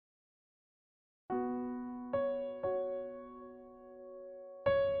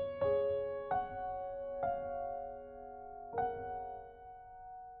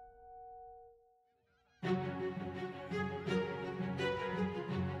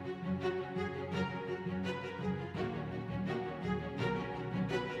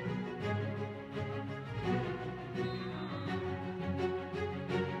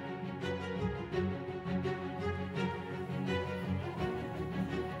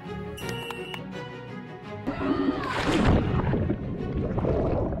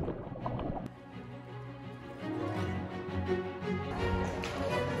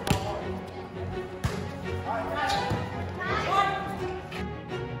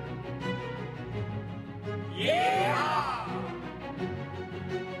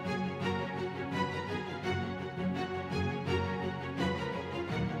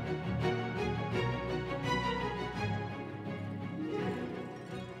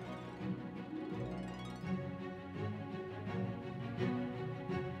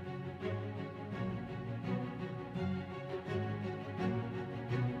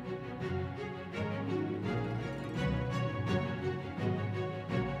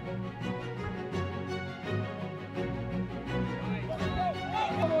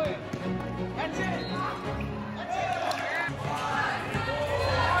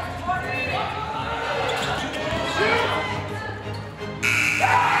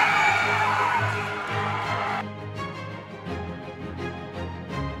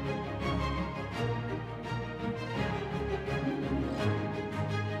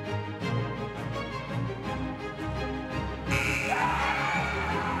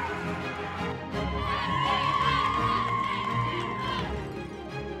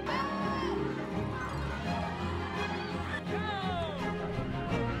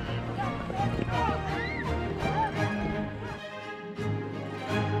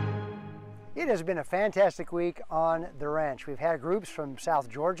It has been a fantastic week on the ranch. We've had groups from South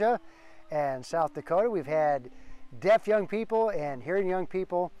Georgia and South Dakota. We've had deaf young people and hearing young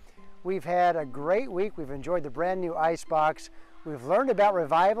people. We've had a great week. We've enjoyed the brand new Icebox. We've learned about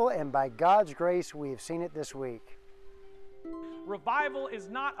revival, and by God's grace, we've seen it this week. Revival is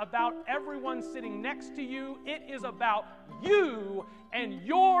not about everyone sitting next to you. It is about you and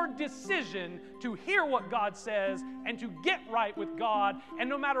your decision to hear what God says and to get right with God. And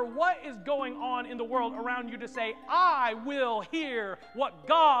no matter what is going on in the world around you, to say, I will hear what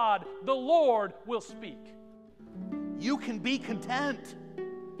God, the Lord, will speak. You can be content.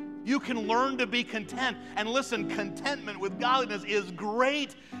 You can learn to be content. And listen, contentment with godliness is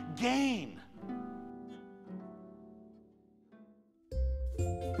great gain.